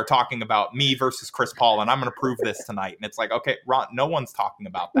people are talking about me versus Chris Paul, and I'm going to prove this tonight. And it's like, okay, Ron, no one's talking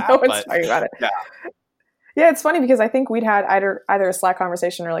about that. No one's talking about it. Yeah. Yeah, it's funny because I think we'd had either a Slack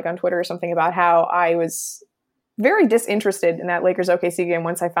conversation or like on Twitter or something about how I was very disinterested in that Lakers OKC game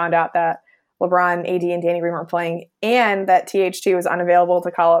once I found out that LeBron, AD, and Danny Green were playing and that THT was unavailable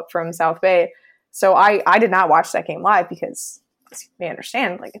to call up from South Bay. So I did not watch that game live because, as you may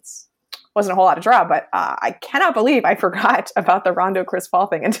understand, like wasn't a whole lot of draw, but I cannot believe I forgot about the Rondo Chris Paul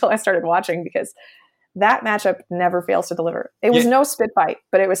thing until I started watching because that matchup never fails to deliver. It was no spit fight,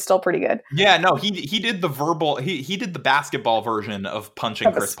 but it was still pretty good. Yeah, no, he did the verbal, he did the basketball version of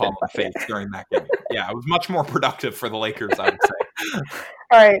punching Chris Paul in the face during that game. Yeah, it was much more productive for the Lakers, I would say.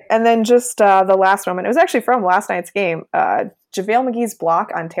 All right, and then just the last moment. It was actually from last night's game. JaVale McGee's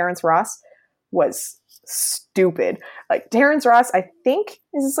block on Terrence Ross was stupid. Like Terrence Ross, I think,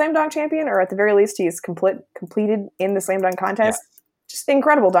 is a slam dunk champion, or at the very least, he's completed in the slam dunk contest. Yeah. Just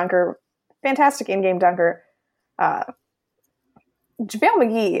incredible dunker. Fantastic in-game dunker. JaVale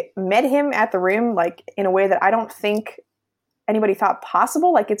McGee met him at the rim like in a way that I don't think anybody thought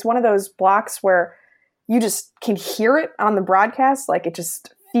possible. Like it's one of those blocks where you just can hear it on the broadcast. Like it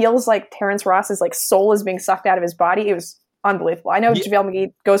just feels like Terrence Ross's like soul is being sucked out of his body. It was unbelievable. I know JaVale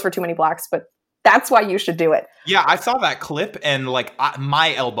McGee goes for too many blocks, but that's why you should do it. Yeah, I saw that clip and like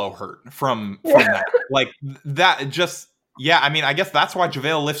my elbow hurt from that. Like that just. Yeah, I mean, I guess that's why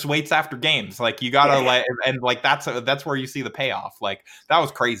JaVale lifts weights after games. Like you gotta that's where you see the payoff. Like that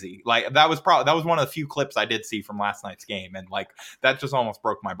was crazy. Like that was one of the few clips I did see from last night's game, and like that just almost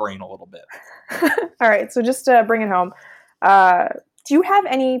broke my brain a little bit. All right, so just to bring it home, do you have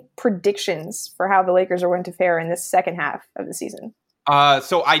any predictions for how the Lakers are going to fare in this second half of the season?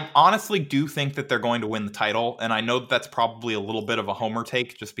 So I honestly do think that they're going to win the title, and I know that's probably a little bit of a homer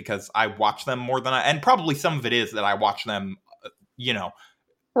take just because I watch them more than and probably some of it is that I watch them,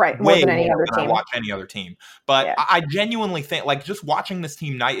 right, more than any other team. I watch any other team. But yeah. I genuinely think, like, just watching this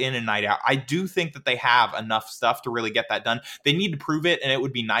team night in and night out, I do think that they have enough stuff to really get that done. They need to prove it, and it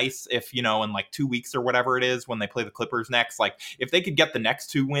would be nice if, in like 2 weeks or whatever it is when they play the Clippers next, like, if they could get the next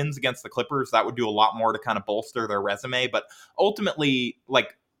 2 wins against the Clippers, that would do a lot more to kind of bolster their resume. But ultimately,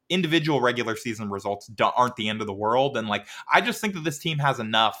 like, individual regular season results aren't the end of the world. And, like, I just think that this team has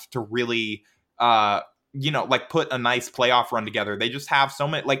enough to really like put a nice playoff run together. They just have so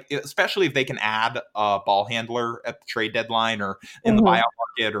many, like, especially if they can add a ball handler at the trade deadline or in the buyout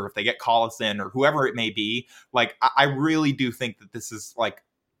market, or if they get Collison or whoever it may be. Like, I really do think that this is like,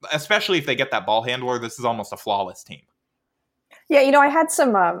 especially if they get that ball handler, this is almost a flawless team. Yeah, I had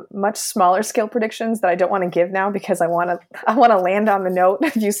some much smaller scale predictions that I don't want to give now because I want to land on the note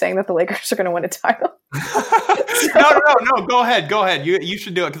of you saying that the Lakers are going to win a title. No. Go ahead. You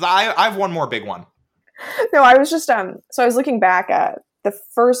should do it because I have one more big one. No, I was just so I was looking back at the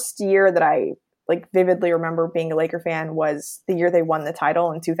first year that I like vividly remember being a Laker fan was the year they won the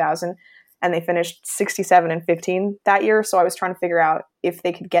title in 2000, and they finished 67-15 that year. So I was trying to figure out if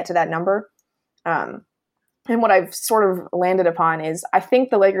they could get to that number. And what I've sort of landed upon is I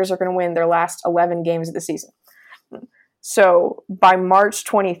think the Lakers are going to win their last 11 games of the season. So by March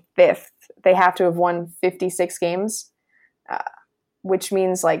 25th, they have to have won 56 games. Which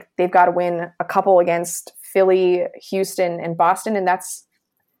means like they've got to win a couple against Philly, Houston, and Boston. And that's,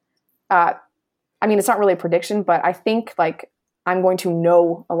 it's not really a prediction, but I think like I'm going to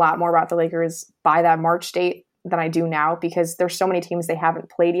know a lot more about the Lakers by that March date than I do now, because there's so many teams they haven't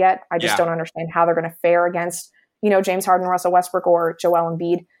played yet. I just don't understand how they're going to fare against, James Harden, Russell Westbrook, or Joel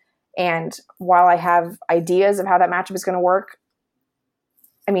Embiid. And while I have ideas of how that matchup is going to work,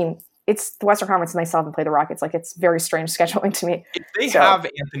 I mean, it's the Western Conference and they still haven't played the Rockets. Like, it's very strange scheduling to me. If they have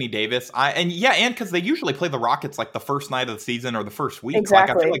Anthony Davis, and because they usually play the Rockets like the first night of the season or the first week.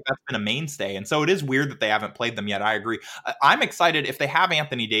 Exactly. Like, I feel like that's been a mainstay. And so it is weird that they haven't played them yet. I agree. I'm excited if they have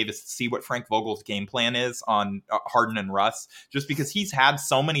Anthony Davis to see what Frank Vogel's game plan is on Harden and Russ, just because he's had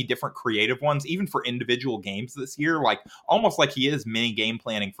so many different creative ones, even for individual games this year, like almost like he is mini game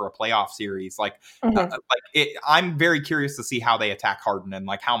planning for a playoff series. Like, I'm very curious to see how they attack Harden and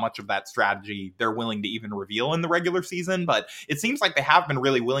like how much of that strategy they're willing to even reveal in the regular season. But it seems like they have been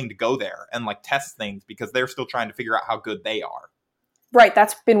really willing to go there and like test things because they're still trying to figure out how good they are. Right.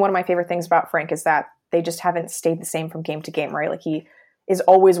 That's been one of my favorite things about Frank, is that they just haven't stayed the same from game to game, right? Like, he is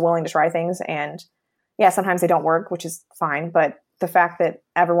always willing to try things, and sometimes they don't work, which is fine. But the fact that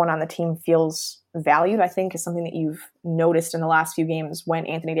everyone on the team feels valued, I think, is something that you've noticed in the last few games when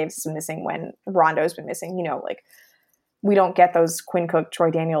Anthony Davis has been missing, when Rondo's been missing. Like, we don't get those Quinn Cook,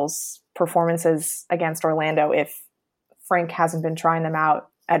 Troy Daniels performances against Orlando if Frank hasn't been trying them out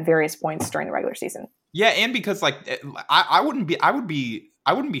at various points during the regular season. Yeah, and because like I wouldn't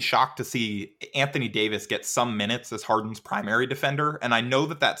be shocked to see Anthony Davis get some minutes as Harden's primary defender. And I know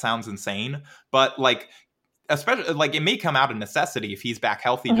that sounds insane, but like, especially like, it may come out of necessity if he's back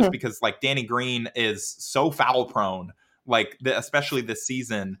healthy, just because like Danny Green is so foul prone, like especially this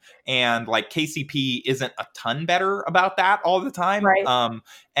season, and like KCP isn't a ton better about that all the time. Right.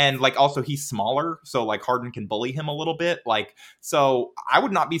 And like also he's smaller, so like Harden can bully him a little bit. Like, so I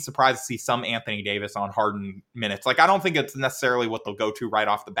would not be surprised to see some Anthony Davis on Harden minutes. Like, I don't think it's necessarily what they'll go to right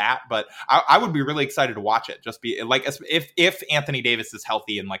off the bat, but I would be really excited to watch it. Just be like, if Anthony Davis is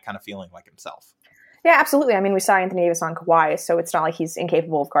healthy and like kind of feeling like himself. Yeah, absolutely. I mean, we saw Anthony Davis on Kawhi, so it's not like he's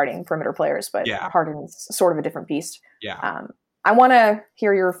incapable of guarding perimeter players, but Harden's sort of a different beast. Yeah. I want to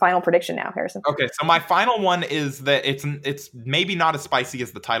hear your final prediction now, Harrison. Okay, so my final one is that it's maybe not as spicy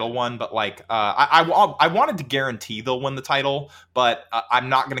as the title one, but like I wanted to guarantee they'll win the title, but I'm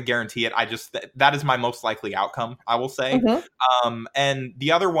not going to guarantee it. I just that is my most likely outcome, I will say. And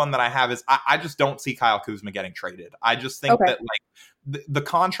the other one that I have is I just don't see Kyle Kuzma getting traded. I just think that like the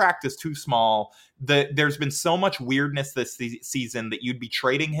contract is too small. There's been so much weirdness this season that you'd be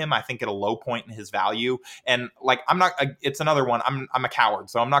trading him, I think, at a low point in his value. And like, it's another one. I'm a coward,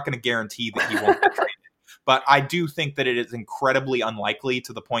 so I'm not going to guarantee that he won't get traded. But I do think that it is incredibly unlikely,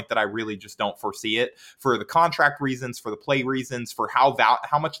 to the point that I really just don't foresee it, for the contract reasons, for the play reasons, for how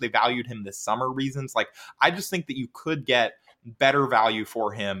much they valued him this summer reasons. Like, I just think that you could get better value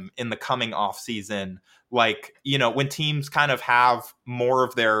for him in the coming off season. Like, when teams kind of have more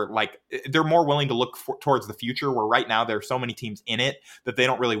of their, like, they're more willing to look towards the future, where right now there are so many teams in it that they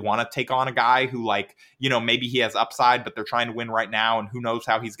don't really want to take on a guy who, like, maybe he has upside, but they're trying to win right now. And who knows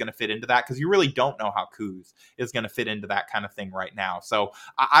how he's going to fit into that, because you really don't know how Kuz is going to fit into that kind of thing right now. So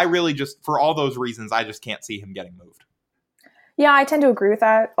I really just, for all those reasons, I just can't see him getting moved. Yeah, I tend to agree with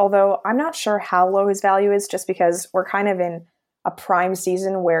that, although I'm not sure how low his value is, just because we're kind of in a prime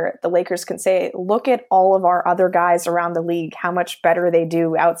season where the Lakers can say, look at all of our other guys around the league, how much better they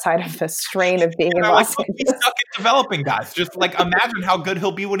do outside of the strain of being in Los Angeles. He's stuck at developing guys. Just like, imagine how good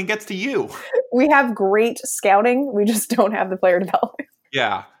he'll be when he gets to you. We have great scouting. We just don't have the player development.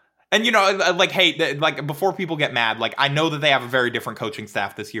 Yeah. And, like, hey, like, before people get mad, like, I know that they have a very different coaching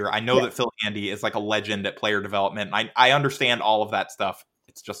staff this year. I know that Phil Handy is like a legend at player development. I understand all of that stuff.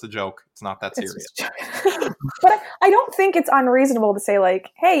 It's just a joke. It's not that serious. But I don't think it's unreasonable to say, like,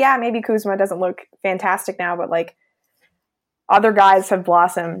 hey, yeah, maybe Kuzma doesn't look fantastic now, but like, other guys have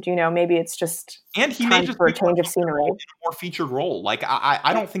blossomed, maybe it's just and he time may just for a change of scenery. In a more featured role. Like,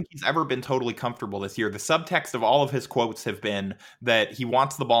 I don't think he's ever been totally comfortable this year. The subtext of all of his quotes have been that he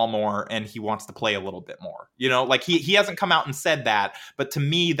wants the ball more and he wants to play a little bit more. Like, he hasn't come out and said that, but to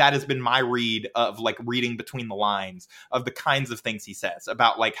me, that has been my read of, like, reading between the lines of the kinds of things he says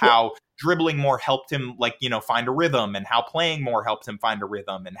about, like, how dribbling more helped him, like, find a rhythm, and how playing more helps him find a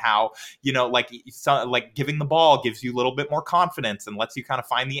rhythm, and how, like giving the ball gives you a little bit more confidence and lets you kind of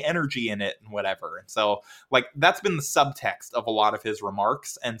find the energy in it and whatever. And so, like, that's been the subtext of a lot of his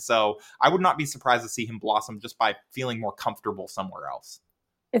remarks. And so I would not be surprised to see him blossom just by feeling more comfortable somewhere else.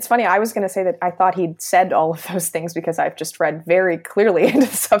 It's funny. I was going to say that I thought he'd said all of those things because I've just read very clearly into the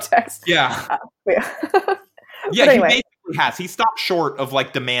subtext. Yeah. Yeah, anyway. He basically has. He stopped short of,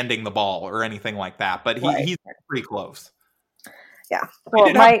 like, demanding the ball or anything like that, but he's pretty close. Yeah.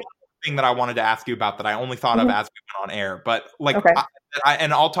 Well, thing that I wanted to ask you about that I only thought of as we went on air, but like, Okay.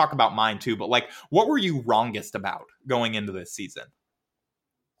 and I'll talk about mine too, but like, what were you wrongest about going into this season?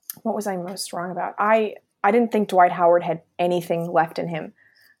 What was I most wrong about? I didn't think Dwight Howard had anything left in him.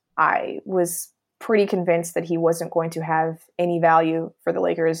 I was pretty convinced that he wasn't going to have any value for the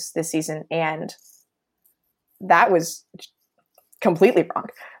Lakers this season, and that was completely wrong.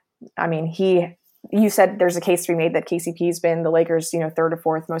 I mean, you said there's a case to be made that KCP's been the Lakers, third or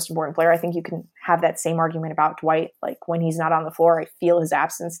fourth most important player. I think you can have that same argument about Dwight. Like, when he's not on the floor, I feel his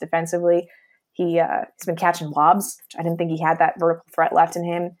absence defensively. He's been catching lobs. I didn't think he had that vertical threat left in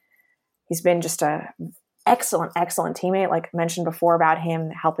him. He's been just a excellent teammate. Like I mentioned before about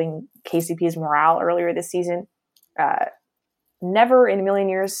him helping KCP's morale earlier this season. Never in a million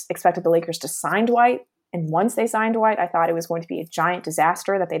years expected the Lakers to sign Dwight. And once they signed Dwight, I thought it was going to be a giant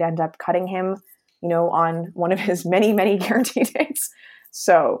disaster, that they'd end up cutting him, on one of his many, many guaranteed dates.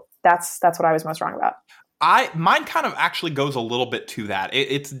 So that's what I was most wrong about. Mine kind of actually goes a little bit to that.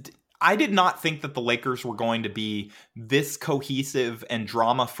 I did not think that the Lakers were going to be this cohesive and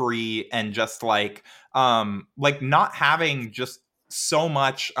drama free and just like not having just so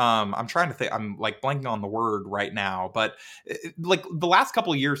much. I'm trying to think. I'm like blanking on the word right now, but like the last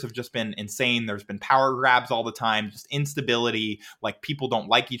couple of years have just been insane. There's been power grabs all the time, just instability. Like, people don't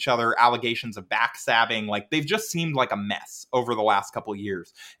like each other, allegations of backstabbing. Like, they've just seemed like a mess over the last couple of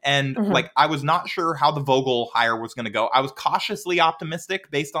years. And like, I was not sure how the Vogel hire was going to go. I was cautiously optimistic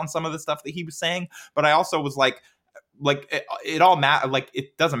based on some of the stuff that he was saying, but I also was like it all matter. Like,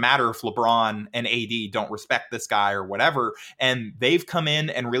 it doesn't matter if LeBron and AD don't respect this guy or whatever. And they've come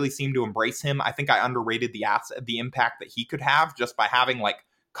in and really seem to embrace him. I think I underrated the impact that he could have just by having like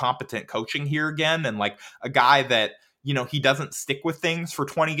competent coaching here again. And like a guy that, he doesn't stick with things for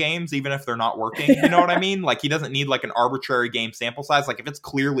 20 games, even if they're not working. You know what I mean? Like, he doesn't need like an arbitrary game sample size. Like, if it's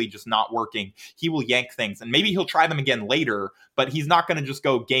clearly just not working, he will yank things, and maybe he'll try them again later, but he's not going to just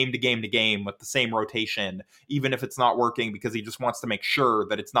go game to game to game with the same rotation, even if it's not working, because he just wants to make sure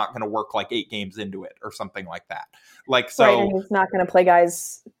that it's not going to work like 8 games into it or something like that. Like, so. Right, and he's not going to play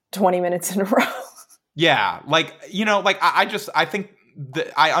guys 20 minutes in a row. Yeah. Like, I think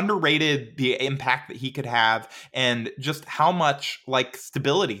I underrated the impact that he could have, and just how much like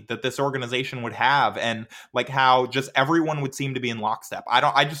stability that this organization would have, and like how just everyone would seem to be in lockstep.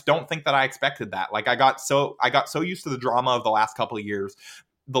 I just don't think that I expected that. Like, I got so used to the drama of the last couple of years.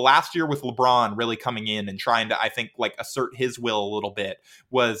 The last year with LeBron really coming in and trying to, I think, like assert his will a little bit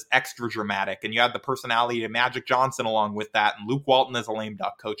was extra dramatic. And you had the personality of Magic Johnson along with that, and Luke Walton as a lame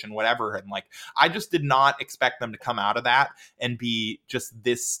duck coach and whatever. And like, I just did not expect them to come out of that and be just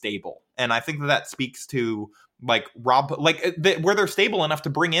this stable. And I think that speaks to like where they're stable enough to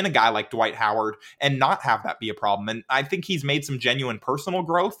bring in a guy like Dwight Howard and not have that be a problem. And I think he's made some genuine personal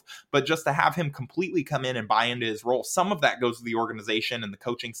growth, but just to have him completely come in and buy into his role, some of that goes to the organization and the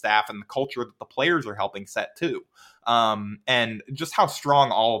coaching staff and the culture that the players are helping set too. And just how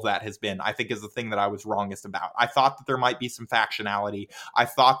strong all of that has been, I think, is the thing that I was wrongest about. I thought that there might be some factionality. I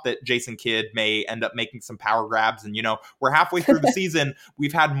thought that Jason Kidd may end up making some power grabs. And, we're halfway through the season.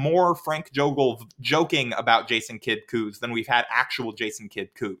 We've had more Frank Jogel joking about Jason Kidd coups than we've had actual Jason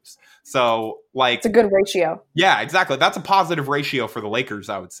Kidd coups. So, like, it's a good ratio. Yeah, exactly. That's a positive ratio for the Lakers,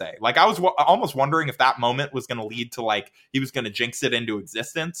 I would say. Like, I was almost wondering if that moment was going to lead to like he was going to jinx it into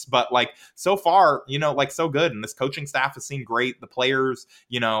existence. But like, so far, so good. And this coaching staff has seemed great. The players,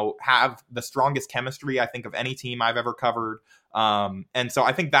 have the strongest chemistry, I think, of any team I've ever covered. And so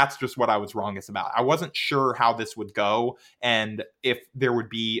I think that's just what I was wrongest about. I wasn't sure how this would go, and if there would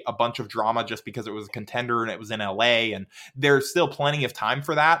be a bunch of drama just because it was a contender and it was in LA, and there's still plenty of time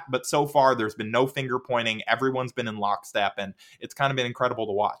for that. But so far there's been no finger pointing. Everyone's been in lockstep, and it's kind of been incredible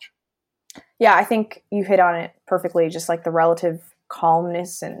to watch. Yeah, I think you hit on it perfectly. Just like the relative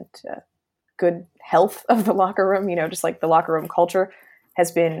calmness and good health of the locker room, just like the locker room culture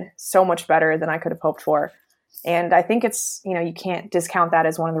has been so much better than I could have hoped for. And I think it's, you can't discount that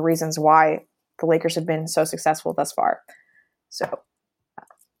as one of the reasons why the Lakers have been so successful thus far. So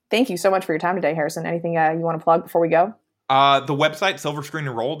thank you so much for your time today, Harrison. Anything you want to plug before we go? The website, Silver Screen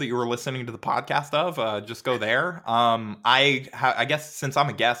and Roll, that you were listening to the podcast of, just go there. I guess since I'm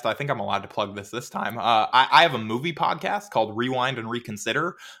a guest, I think I'm allowed to plug this time. I have a movie podcast called Rewind and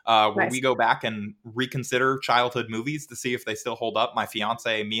Reconsider, where we go back and reconsider childhood movies to see if they still hold up. My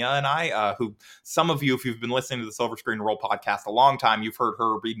fiance, Mia, and I, who some of you, if you've been listening to the Silver Screen and Roll podcast a long time, you've heard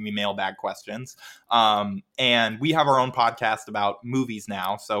her read me mailbag questions. And we have our own podcast about movies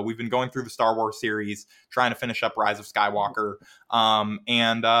now. So we've been going through the Star Wars series, trying to finish up Rise of Skywalker. Skywalker.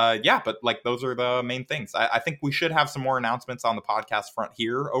 But like those are the main things. I think we should have some more announcements on the podcast front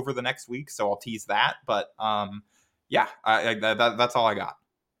here over the next week, so I'll tease that. But that's all I got.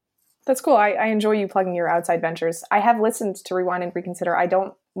 That's cool. I enjoy you plugging your outside ventures. I have listened to Rewind and Reconsider. I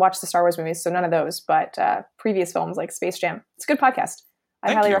don't watch the Star Wars movies, so none of those, but previous films like Space Jam. It's a good podcast.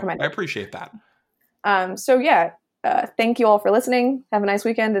 I highly recommend it. I appreciate that. Thank you all for listening. Have a nice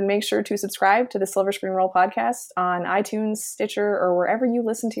weekend, and make sure to subscribe to the Silver Screen Roll podcast on iTunes, Stitcher, or wherever you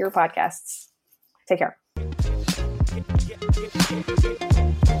listen to your podcasts. Take care.